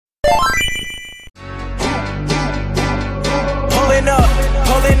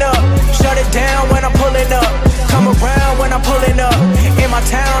it down when I'm pulling up. Come around when I'm pulling up. In my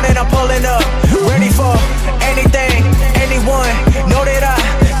town and I'm pulling up. Ready for anything, anyone. Know that I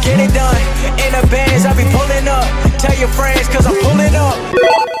get it done. In the bands I be pulling up. Tell your friends cause I'm pulling up.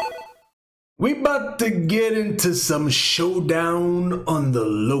 We about to get into some showdown on the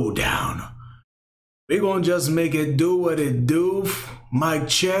lowdown. We gonna just make it do what it do. Mic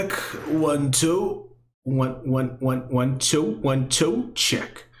check, 1 2 1 1 1 1 2 1 2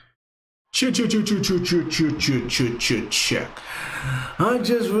 check. Check. I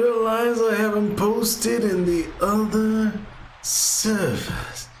just realized I haven't posted in the other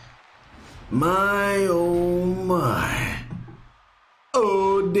servers. My oh my.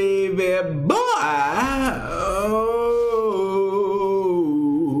 Oh, Davey boy.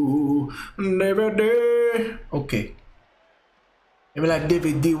 Oh, Davey. Okay. You be like,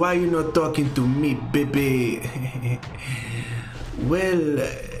 Davey D, why you not talking to me, baby? Well,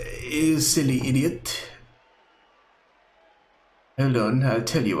 you silly idiot. Hold on, I'll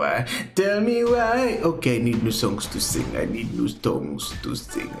tell you why. Tell me why. Okay, I need new songs to sing. I need new songs to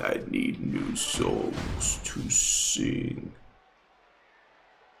sing. I need new songs to sing.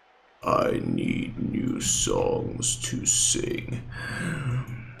 I need new songs to sing.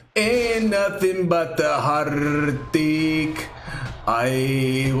 Ain't nothing but a heartache.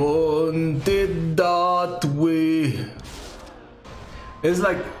 I want it that way. It's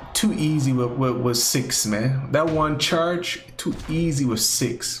like too easy with 6, man. That one charge, too easy with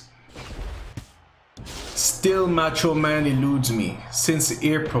 6. Still Macho Man eludes me since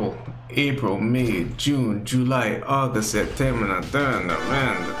April, May, June, July, August, September,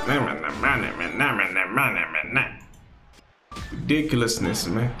 ridiculousness,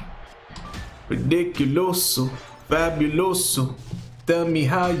 man. Ridiculoso, fabuloso. Tell me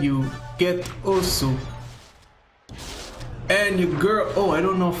how you get also. And your girl, oh, I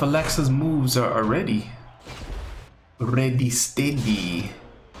don't know if Alexa's moves are ready. Ready, steady.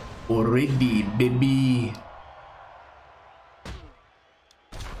 Already, baby.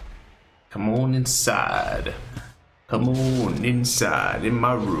 Come on inside. Come on inside. In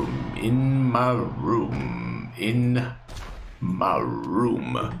my room. In my room. In my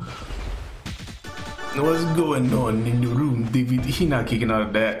room. What's going on in the room, David? He not kicking out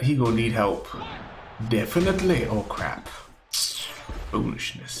of that. He gonna need help. Definitely. Oh crap.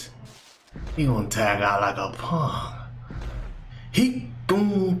 Foolishness. He gonna tag out like a punk. He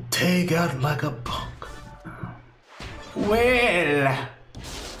gonna take out like a punk. Well,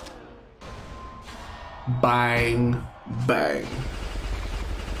 bang, bang.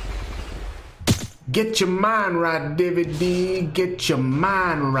 Get your mind right, Davey D. Get your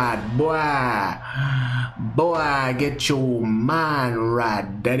mind right, boy. Boy, get your mind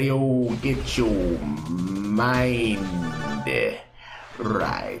right, daddy-o. Get your mind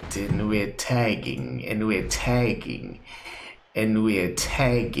right. And we're tagging, and we're tagging. And we're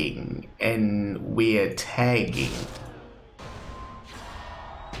tagging, and we're tagging.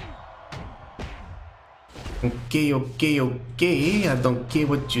 Okay, okay, okay. I don't care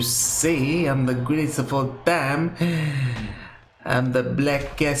what you say. I'm the greatest of all time. I'm the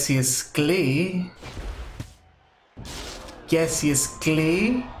Black Cassius Clay. Cassius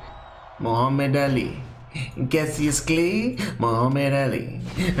Clay, Muhammad Ali. Cassius Clay, Muhammad Ali.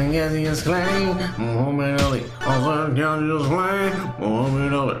 Cassius Clay, Muhammad Ali. Also Cassius Clay,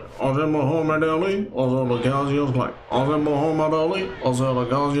 Muhammad Ali. Also Muhammad Ali. Also the Cassius Clay. Also Muhammad Ali. Also the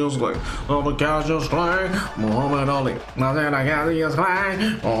Cassius Clay. Also Cassius Clay, Muhammad Ali. Also the Cassius Clay,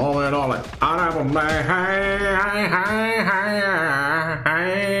 Muhammad Ali. I never say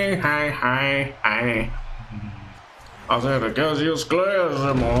hey. I said the Cassius Clay, I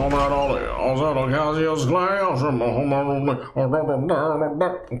said Muhammad Ali. I said the Cassius Clay, I said Muhammad Ali.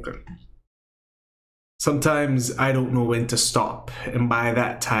 Okay. Sometimes I don't know when to stop, and by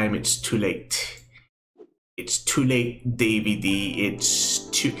that time it's too late. It's too late, Davey D. It's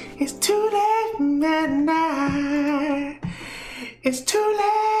too late, man. It's too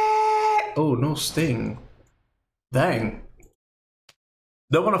late. Oh, no Sting. Dang.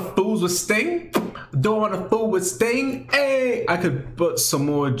 Don't want to fool with Sting? Don't want to fool with Sting? Hey, I could put some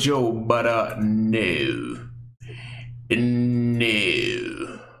more Joe, but no.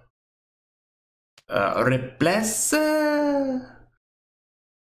 No. Replace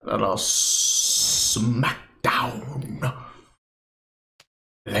little smackdown.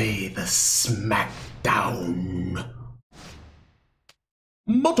 Lay the smackdown.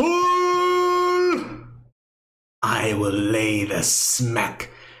 Mortal! I will lay the smack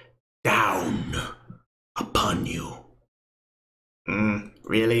down upon you.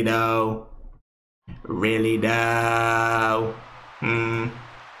 Really though? Really though?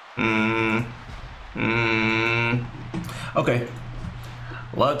 Okay.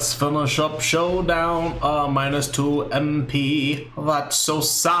 Let's finish up Showdown. -2 MP. That's so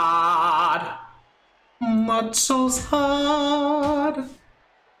sad. That's so sad. I'm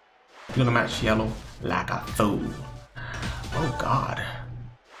gonna match yellow like a fool. Oh God.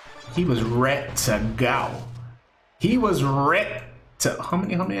 He was ready to go. He was ready to. How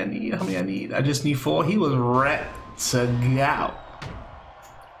many I need? How many I need? I just need 4. He was ready to go.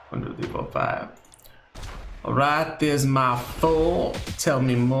 1, 2, 3, 4, 5. Alright, there's my 4. Tell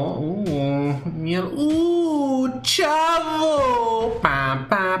me more. Ooh, yeah. Ooh, chavo. Bam,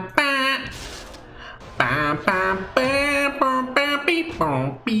 bam, bam. Bam, bam, bam, bam, bam, beep,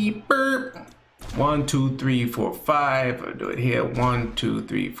 bam, beep, burp. 1, 2, 3, 4, 5. I'll do it here. 1, 2,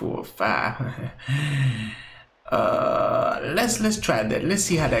 3, 4, 5. Let's try that. Let's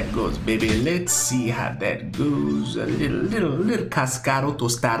see how that goes, baby. Let's see how that goes. A little cascado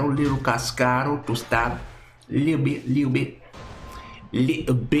tostado, little cascado tostado. Little bit.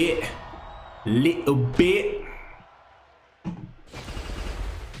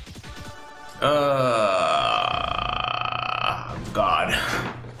 God.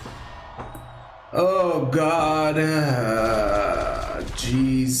 Oh God.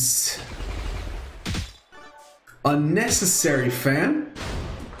 Jeez. Unnecessary, fam.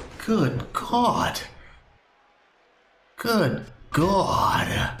 Good God. Good God.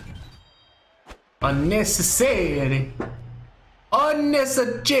 Unnecessary.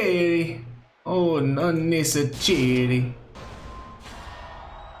 Unnecessary. Oh, unnecessary.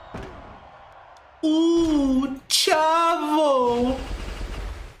 Ooh, chavo.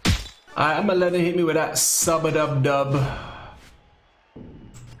 I'm gonna let him hit me with that sub-a-dub-dub.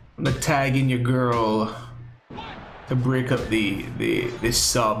 I'm gonna tag in your girl to break up the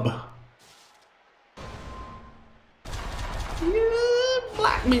sub.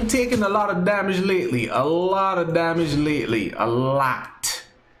 Black been taking a lot of damage lately. A lot.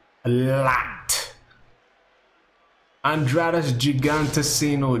 Andradas Gigantes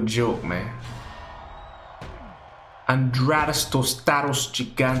ain't no joke, man. Andradas Tostados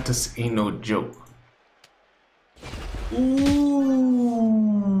Gigantes ain't no joke.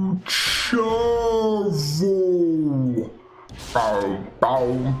 Ooh, chavo. Bow.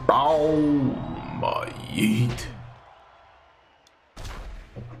 My yeet.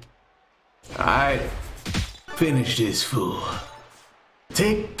 Alright, finish this fool.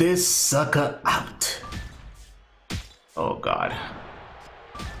 Take this sucker out. Oh God.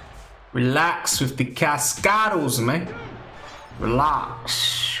 Relax with the cascados, man.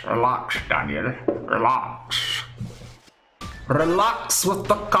 Relax, Daniel. Relax with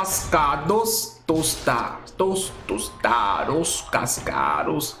the cascados. Tostados,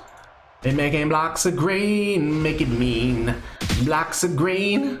 cascados. They making blocks of green, make it mean. Blocks of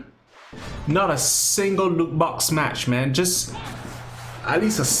green. Not a single loot box match, man. Just at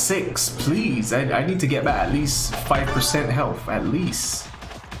least a 6, please. I need to get back at least 5% health, at least.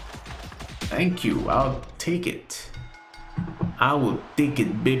 Thank you. I'll take it. I will take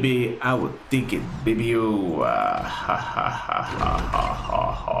it, baby. I will take it, baby. Oh,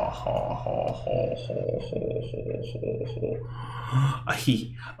 a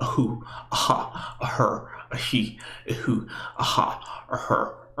he, a who, a ha, a her, a he, a who, a ha, a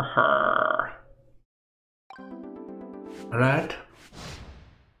her, a her. Alright.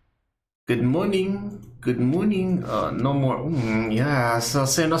 Good morning. Good morning. No more. Yeah, so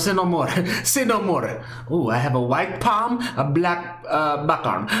say no more. Say no more. Oh, I have a white palm, a black back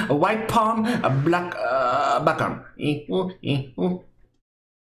arm. A white palm, a black back arm.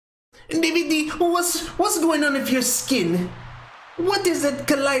 DVD, what's going on with your skin? What is that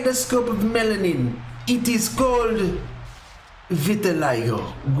kaleidoscope of melanin? It is called vitiligo.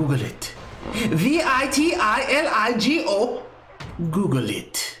 Google it. VITILIGO. Google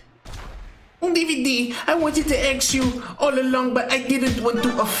it. DVD, I wanted to ask you all along, but I didn't want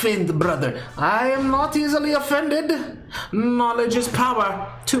to offend, brother. I am not easily offended. Knowledge is power.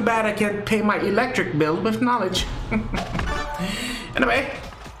 Too bad I can't pay my electric bill with knowledge. Anyway,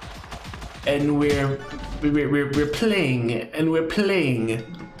 and we're playing, and we're playing,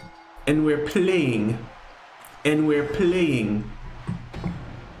 and we're playing, and we're playing.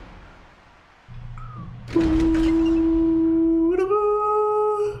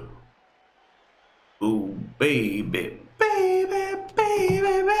 Ooh, baby, baby,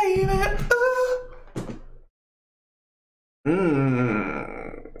 baby, baby, ooh.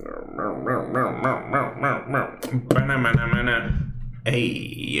 Banana,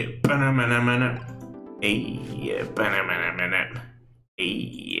 hey, banana, hey, banana,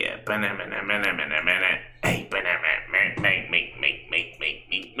 hey, banana, hey, banana, make.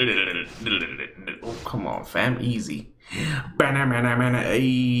 Oh, come on, fam, easy. Banana,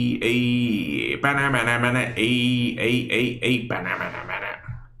 ay, banana, ay, banana.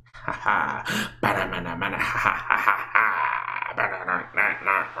 Ha ha, banana, ha ha ha ha.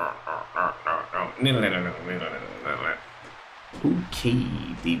 Okay,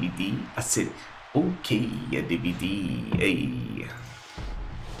 DVD. I said, okay, DVD. Hey.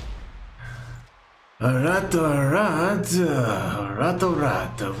 Alright.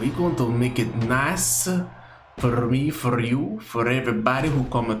 We're going to make it nice for me, for you, for everybody who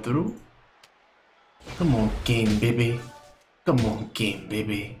coming through. Come on, game, baby. Come on, game,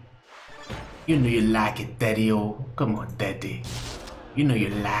 baby. You know you like it, daddy-o. Come on, daddy. You know you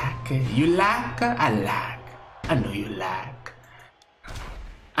like it. You like it? I like. I know you like.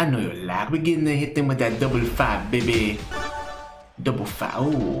 I know you like. We're getting to hit them with that 5-5, baby. 5-5.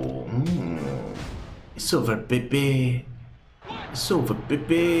 Oh, it's over, baby. It's over,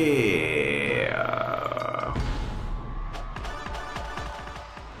 baby.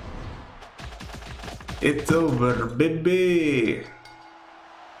 It's over, baby.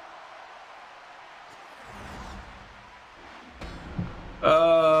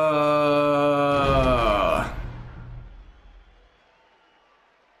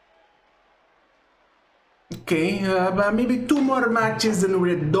 Okay, maybe 2 more matches and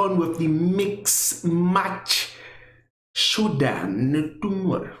we're done with the mix match showdown. 2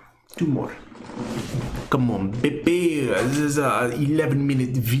 more. Come on, baby. This is a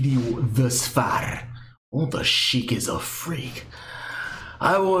 11-minute video thus far. Oh, the Sheik is a freak.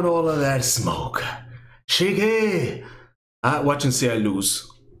 I want all of that smoke. Sheik, watch and see I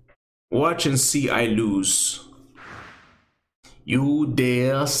lose. Watch and see I lose. You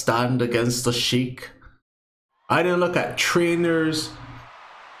dare stand against the Sheik? I didn't look at trainers,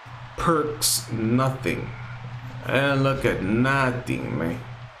 perks, nothing. I didn't look at nothing, man.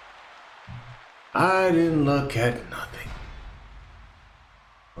 I didn't look at nothing.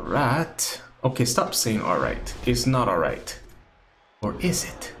 Alright. Okay, stop saying alright. It's not alright. Or is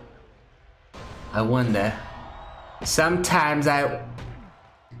it? I wonder. Sometimes I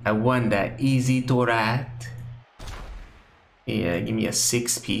wonder, easy to write? Yeah, give me a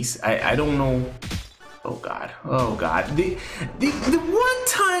 6-piece. I don't know. Oh god. The one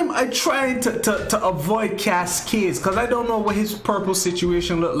time I tried to avoid Cascades because I don't know what his purple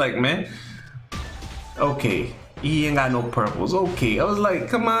situation looked like, man. Okay, he ain't got no purples. Okay, I was like,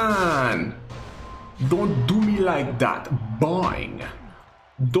 come on. Don't do me like that. Boing.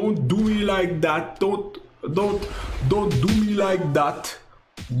 Don't do me like that. Don't do me like that.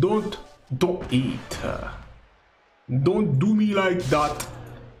 Don't eat. Don't do me like that.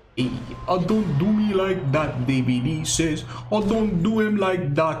 Don't do me like that, Davey says. Don't do him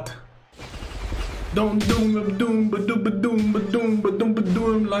like that. Don't do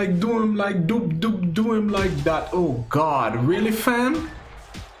him like that. Oh God, really, fam?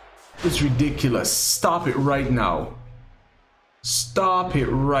 It's ridiculous. Stop it right now. Stop it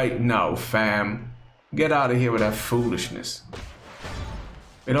right now, fam. Get out of here with that foolishness.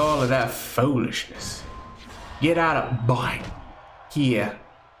 With all of that foolishness. Get out of here.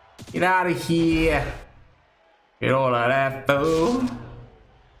 Get out of here. Get all of that fool.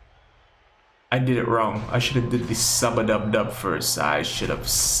 I did it wrong. I should have did the sub-a-dub-dub first. I should have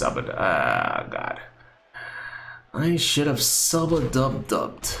sub-a-dub. God. I should have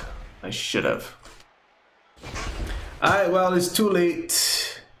sub-a-dub-dubbed. I should have. Alright, well, it's too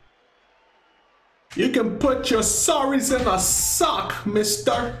late. You can put your sorries in a sock,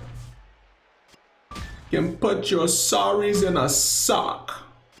 mister. You can put your sorries in a sock.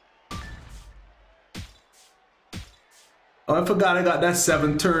 Oh, I forgot I got that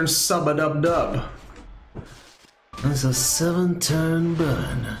 7-turn sub-a-dub-dub. That's a 7-turn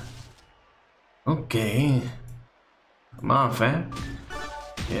burn. Okay. Come on, fam.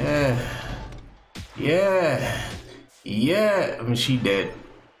 Yeah. I mean, she dead.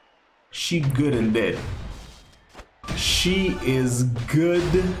 She good and dead. She is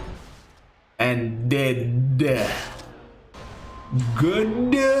good and dead.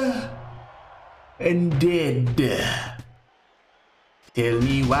 Good and dead. Tell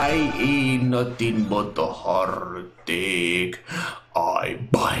me why ain't nothing but a heartache. I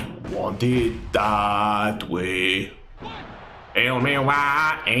want it that way. Tell me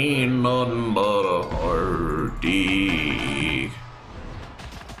why ain't nothing but a heartache.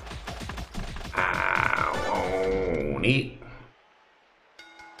 I want it.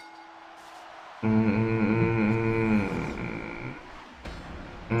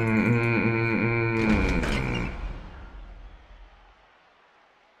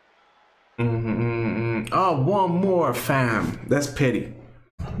 Oh, one more, fam. That's petty.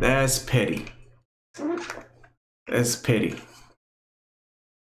 That's petty. That's petty.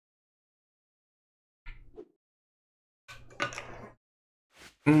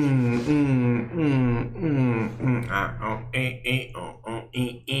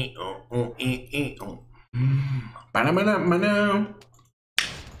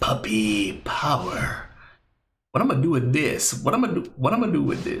 Puppy power. What I'm gonna do with this? What I'm gonna do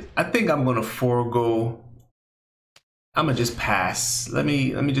with this? I think I'm gonna forego. I'm gonna just pass. Let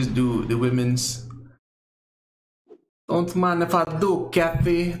me just do the women's. Don't mind if I do,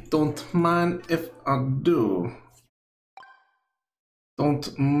 Kathy. Don't mind if I do.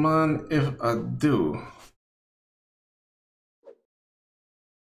 Don't mind if I do.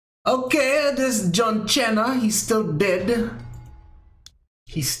 Okay, this John Chenna, he's still dead.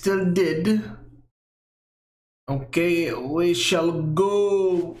 He still did. Okay, we shall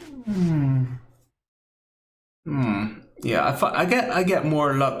go. Yeah, I get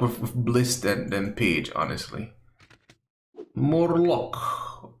more luck with Bliss than Paige, honestly. More luck.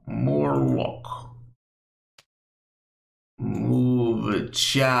 More luck. Move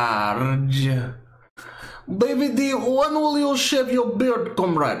charge. Baby D, when will you shave your beard,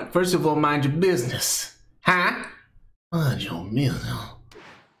 comrade? First of all, mind your business. Huh? Mind your business.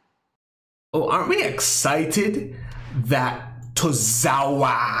 Oh, aren't we excited that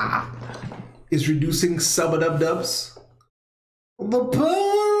Tozawa is reducing Subadub-Dubs? The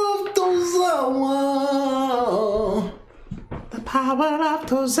power of Tozawa. The power of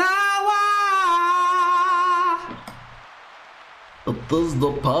Tozawa. It is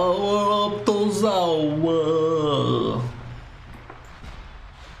the power of Tozawa.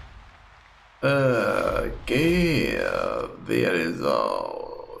 Okay, there's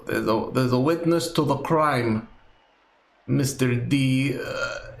a witness to the crime, Mr. D.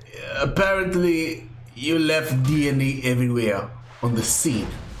 Apparently, you left DNA everywhere on the scene.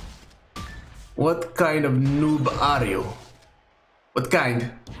 What kind of noob are you? What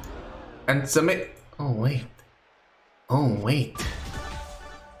kind? And submit. Oh wait.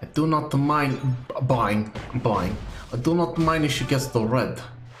 I do not mind buying. I do not mind if she gets the red.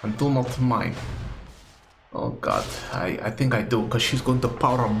 I do not mind. Oh god, I think I do, because she's going to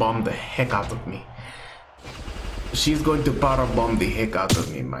power bomb the heck out of me. She's going to power bomb the heck out of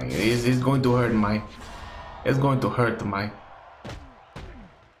me, man. It's going to hurt my. It's going to hurt my.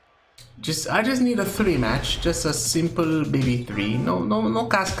 I just need a 3 match, just a simple baby 3. No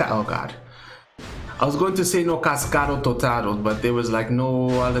cascade. Oh god. I was going to say no cascado totados, but there was like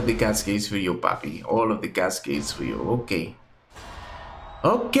no, all of the cascades for you, papi. All of the cascades for you.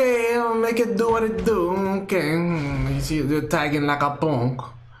 Okay, I'll make it do what it do. Okay, you see, you're tagging like a punk.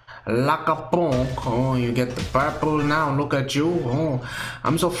 Like a punk. Oh, you get the purple now. Look at you. Oh,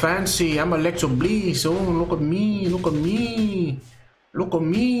 I'm so fancy. I'm Electro Bliss. Oh, look at me. Look at me. Look at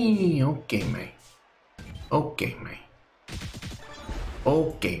me. Okay, man. Okay, man.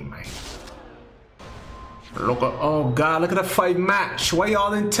 Okay, man. Look at, oh god, look at the 5 match. Why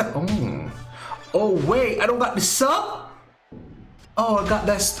y'all in oh wait, I don't got the sub? Oh, I got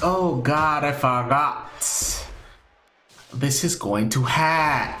that. Oh god, I forgot. This is going to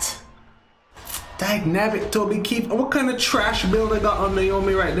hat. Dag nabbit, Toby Keith. What kind of trash build I got on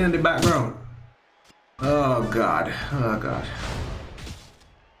Naomi right there in the background? Oh god. Oh god.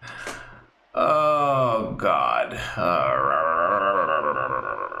 Oh god.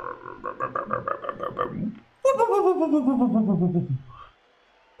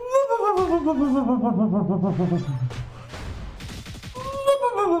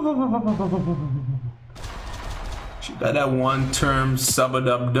 She got that one-term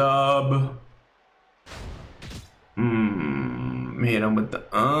Subadub-Dub. Hit him with the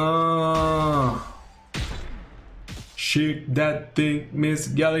shake that thing, Miss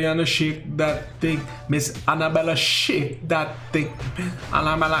Galliana, shake that thing, Miss Annabella, shake that thing,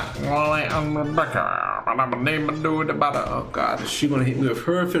 Annabella, I'm Rebecca, but I'm a name and do it about it. Oh god, is she gonna hit me with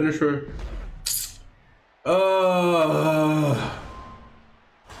her finisher?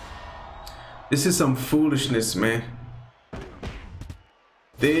 This is some foolishness, man.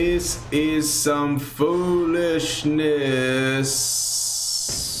 This is some foolishness.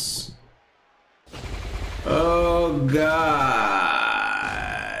 Oh god.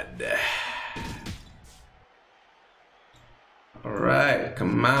 All right,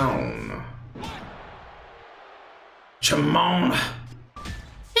 come on. Come on.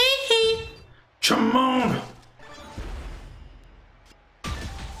 Come on.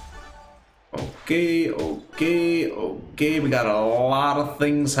 Okay. We got a lot of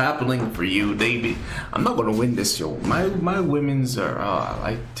things happening for you, Davey. I'm not gonna win this, yo. My women's are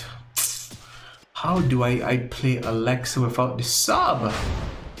like. How do I play Alexa without the sub?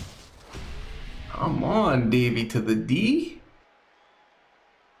 Come on, Davey to the D.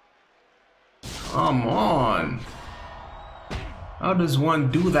 Come on. How does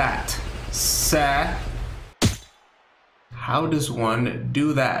one do that, sir? How does one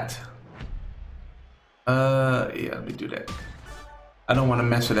do that? Yeah, let me do that. I don't want to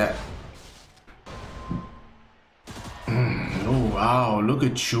mess with that. Oh, wow, look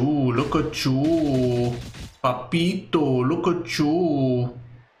at you. Look at you. Papito, look at you.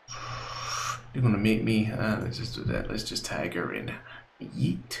 You're gonna make me, let's just do that. Let's just tag her in.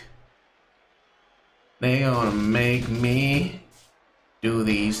 Yeet. They're gonna make me do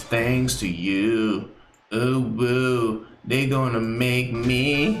these things to you. Oh, woo. They're gonna make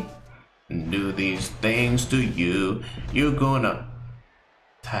me do these things to you. You're gonna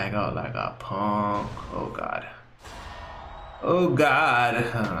tag out like a punk. Oh, God. Oh, God.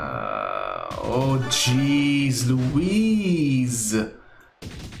 Oh, jeez, Louise.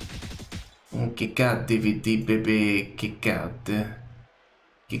 Oh, kick out, DVD, baby. Kick out.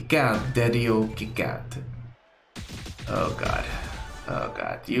 Kick out, daddy. Oh, kick out. Oh, God. Oh,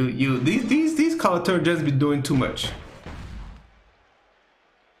 God. These color turns just be doing too much.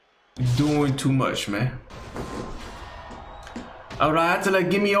 Doing too much, man. Alright, so like,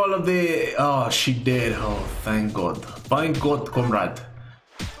 give me all of the... Oh, she did. Oh, thank God. Thank God, comrade.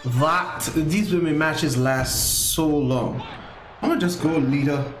 These women matches last so long. I'm gonna just go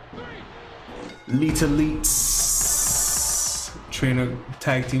Lita. Lita Leets. Trainer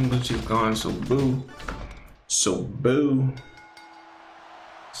tag team, but she's gone, so boo. So boo.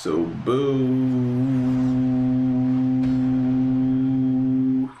 So boo.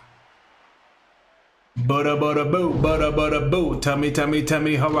 Butter butter boo, butter butter boo. Tell me,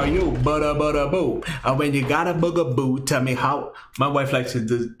 how are you? Butter butter boo. And when you got a booger boo, tell me how. My wife likes to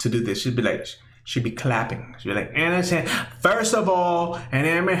do this. She'd be like, she'd be clapping. She'd be like, and I said, first of all, and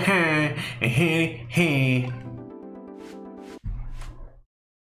every hand, and hand.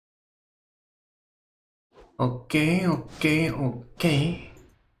 Okay.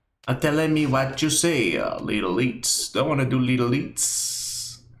 Telling me what you say, little eats. Don't want to do little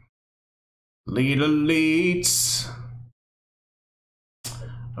eats. Little eats.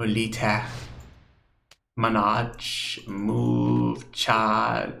 Olita. Manage. Move.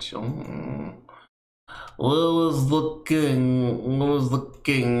 Charge. Oh. Who's looking?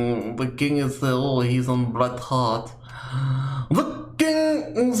 The king is there. Oh, he's on Bret Hart. The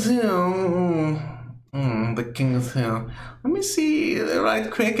king is here. The king is here. Let me see right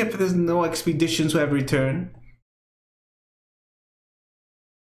quick if there's no expeditions who have returned.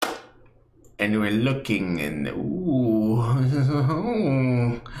 And we're looking and ooh.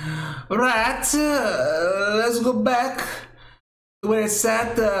 Right, let's go back where it's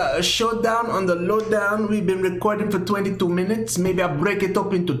at. Showdown on the lowdown. We've been recording for 22 minutes. Maybe I'll break it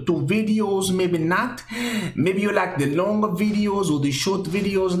up into 2 videos, maybe not. Maybe you like the longer videos or the short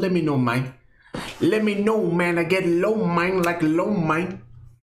videos. Let me know, man. Let me know, man. I get low mind like low mind.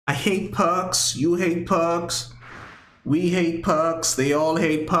 I hate pucks. You hate pucks. We hate pucks. They all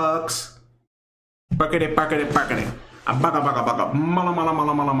hate pucks. Buckety.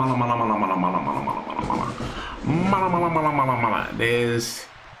 There's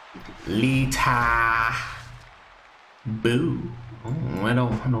Lita. Boo. Oh, I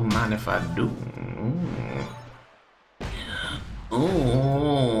don't mind if I do.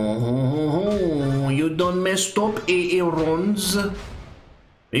 Oh, you done messed up, Aarons.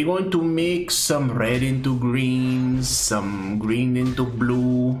 We're going to make some red into green, some green into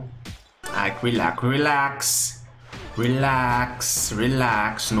blue. Like, relax.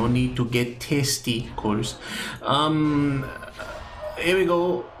 No need to get testy, of course. Here we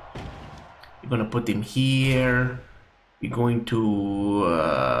go. We're gonna put him here. We're going to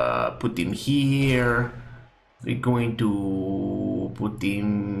put him here. We're going to put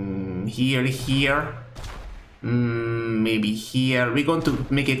him here. Maybe here. We're going to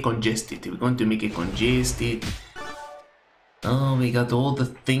make it congested. Oh, we got all the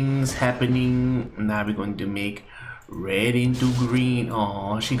things happening. Now we're going to make red into green.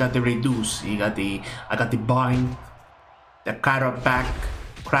 Oh, she got the reduce. I got the bind. The chiropract,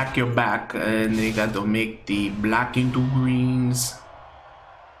 crack your back, and we got to make the black into greens.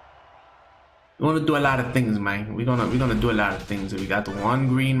 We want to do a lot of things, man. We're gonna do a lot of things. We got the one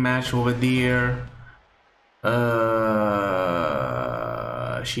green match over there.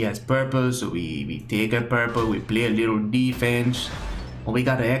 She has purple, so we take her purple. We play a little defense. We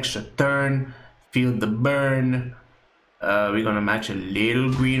got an extra turn. Feel the burn. We're gonna match a little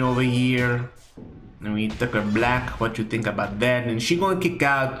green over here. And we took her black. What you think about that? And she gonna kick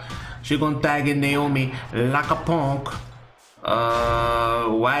out. She gonna tag in Naomi like a punk.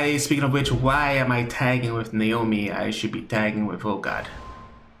 Why, speaking of which, why am I tagging with Naomi? I should be tagging with, oh god.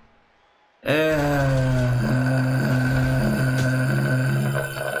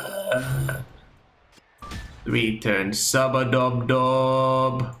 3 turns,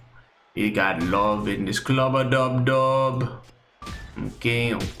 sub-a-dub-dub. You got love in this club-a-dub-dub.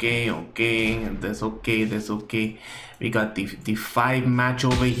 Okay, that's okay. We got the 5 match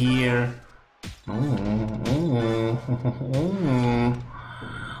over here.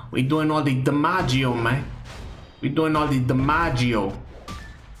 We doing all the DiMaggio, man. We doing all the DiMaggio.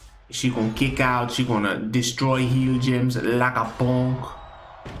 She gonna kick out, she gonna destroy heel gems like a punk.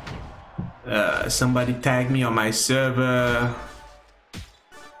 Somebody tag me on my server.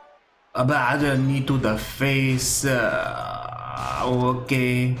 But I don't need to the face.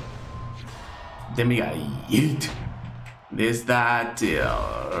 Okay. Then we got yeet. There's that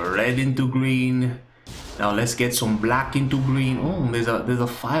red into green. Now let's get some black into green. Oh, there's a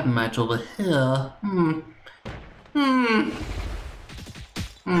 5 match over here.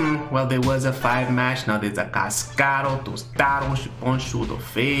 Well, there was a 5 match. Now there's a cascado, tostado. She punched through the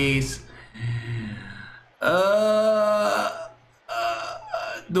face.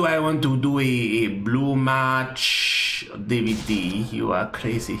 Do I want to do a blue match? DVD, you are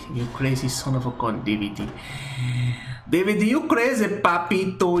crazy. You crazy son of a gun, DVD. DVD, you crazy,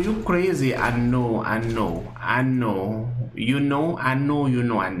 papito. You crazy. I know. You know, I know.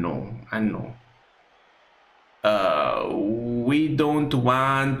 We don't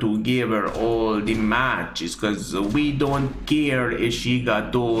want to give her all the matches because we don't care if she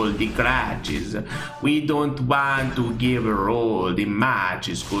got all the scratches. We don't want to give her all the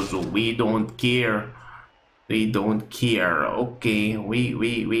matches because we don't care. Okay, we.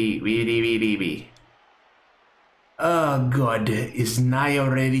 Oh god, is Naya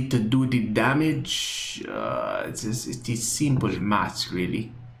ready to do the damage? It's a simple match,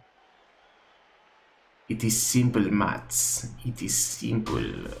 really. It is simple maths. It is simple.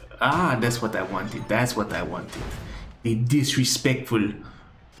 That's what I wanted. The disrespectful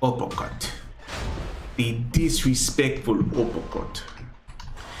uppercut.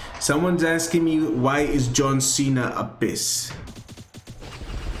 Someone's asking me, why is John Cena a piss?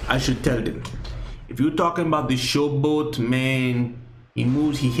 I should tell them. If you're talking about the showboat, man, he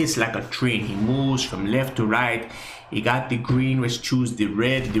hits like a train. He moves from left to right. He got the green, which choose the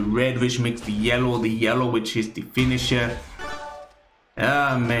red which makes the yellow which is the finisher.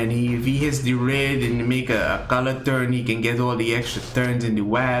 Man, if he hits the red and make a color turn, he can get all the extra turns in the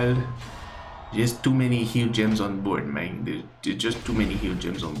wild. Just too many heel gems on board, man. There's just too many heel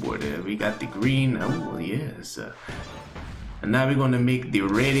gems on board. We got the green. Oh yes. And now we're gonna make the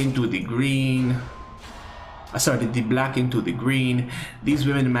red into the green. Sorry, the black into the green. These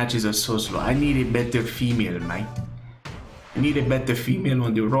women matches are so slow. I need a better female, man. I need a better female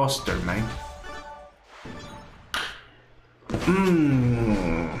on the roster, man.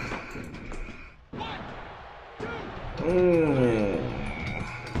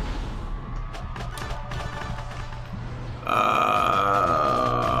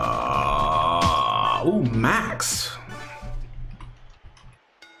 Oh, Max.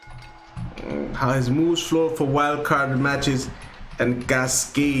 How his moves flow for wildcard matches and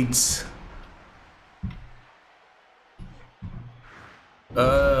cascades.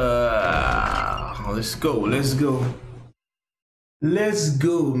 Let's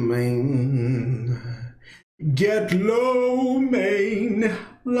go, man. Get low, man,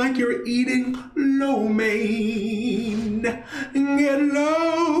 like you're eating lo mein. Get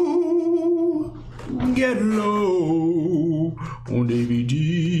low on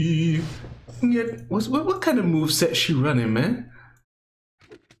DVD. What kind of moveset she running, man?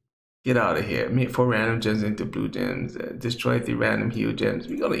 Get out of here. Make 4 random gems into blue gems. Destroy 3 random heal gems.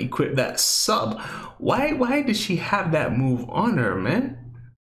 We gotta equip that sub. Why does she have that move on her, man?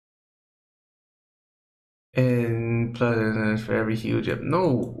 And plus for every heal gem.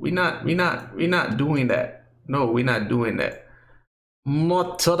 No, we're not doing that. No, we're not doing that.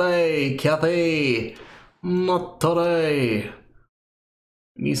 Not today, Kathy. Not today.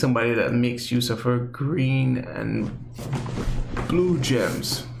 We need somebody that makes use of her green and blue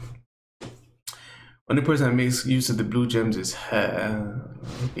gems. Only person that makes use of the blue gems is her.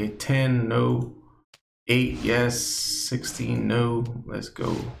 Okay, 10, no. 8, yes. 16, no. Let's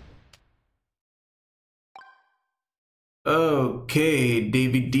go. Okay,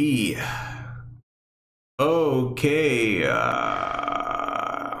 Davey D. Okay,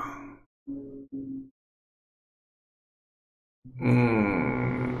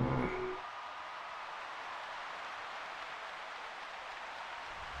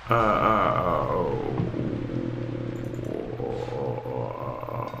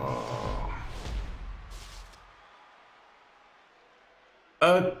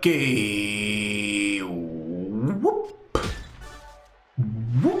 Okay. Whoop.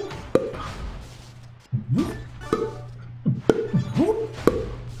 Whoop. Whoop. Whoop.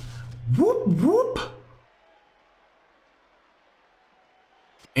 Whoop. Whoop.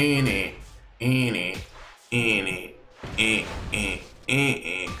 In it. In it. In it. In it. In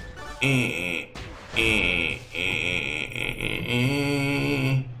it.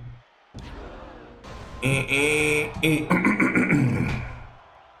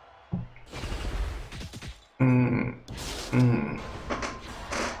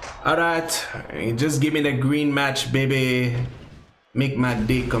 Alright, just give me the green match, baby. Make my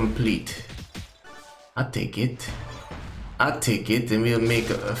day complete. I'll take it. I'll take it, and we'll make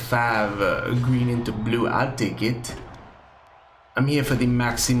a 5 green into blue. I'll take it. I'm here for the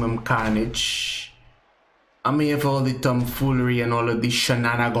maximum carnage. I'm here for all the tomfoolery and all of the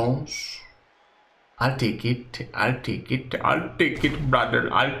shenanigans. I'll take it. I'll take it. I'll take it,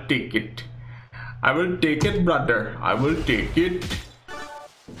 brother. I'll take it. I will take it, brother. I will take it.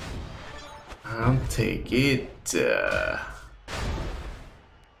 I'll take it.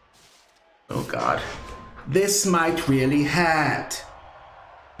 Oh God. This might really hurt.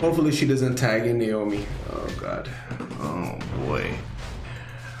 Hopefully she doesn't tag in Naomi. Oh God. Oh boy.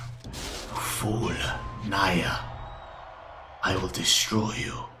 Fool. Naya. I will destroy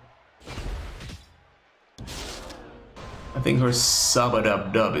you. I think her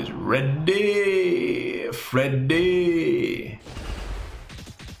sub-a-dub-dub is ready. Freddy.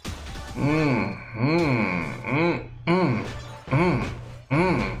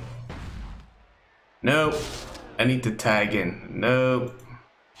 Nope. I need to tag in. Nope.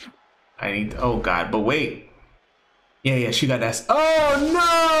 I need to, oh God, but wait. Yeah, she got that. Oh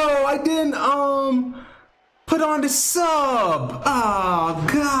no! I didn't put on the sub. Oh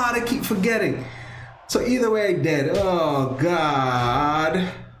God, I keep forgetting. So either way I did. Oh God.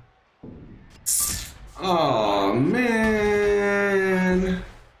 Oh man.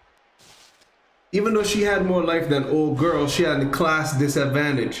 Even though she had more life than old girl, she had a class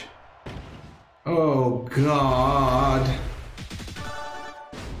disadvantage. Oh God.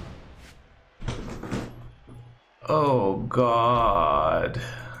 Oh God.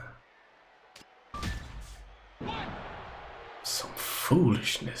 Some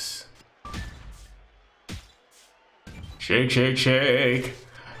foolishness. Shake, shake, shake.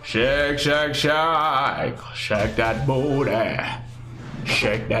 Shake, shake, shake. Shake that booty.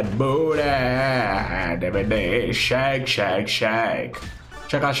 Shake that booty. Every day. Shake, shake, shake.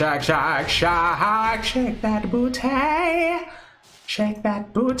 Shake, shake, shake, shake. Shake that booty. Shake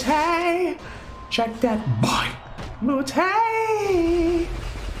that booty. Shake that boy. Booty.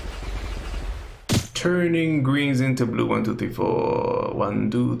 Turning greens into blue. 1, 2, 3, 4. 1,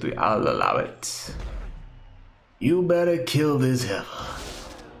 2, 3. I'll allow it. You better kill this heifer.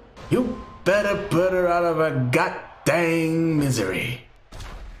 You better put her out of her goddamn misery.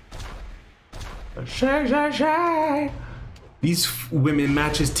 Shake, shake, shake. These women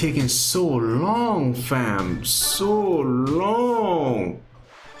matches taking so long, fam. So long.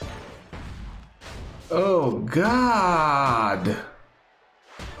 Oh God.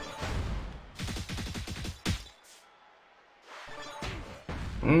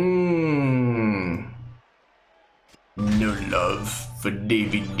 No love for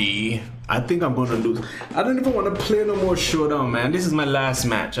Davey D. I think I'm gonna lose. I don't even want to play no more Showdown, man. This is my last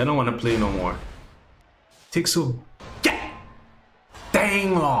match. I don't want to play no more. Takes so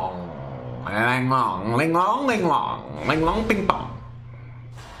dang long. Lang long, ling long, ling long, ling long, ping pong.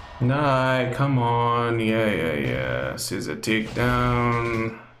 Alright, come on. Yeah. Scissor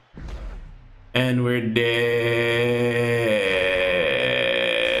takedown. And we're dead.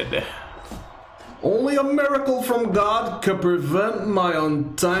 Only a miracle from God could prevent my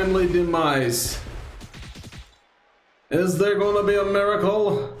untimely demise. Is there gonna be a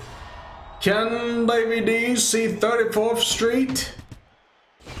miracle? Can Davey D see 34th Street?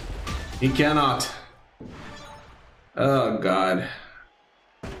 He cannot. Oh God.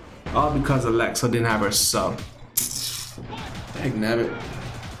 All because Alexa didn't have her sub. Dang nabbit.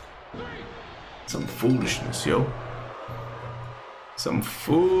 Some foolishness, yo. Some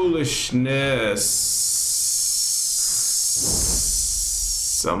foolishness.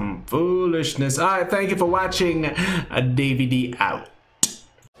 Some foolishness. Alright, thank you for watching. Davey D out.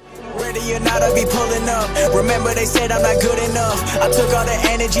 Ready or not, I be pulling up. Remember they said I'm not good enough. I took all the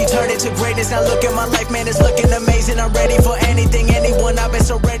energy, turned it to greatness. Now look at my life, man, it's looking amazing. I'm ready for anything, anyone. I've been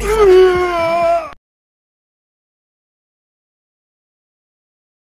so ready for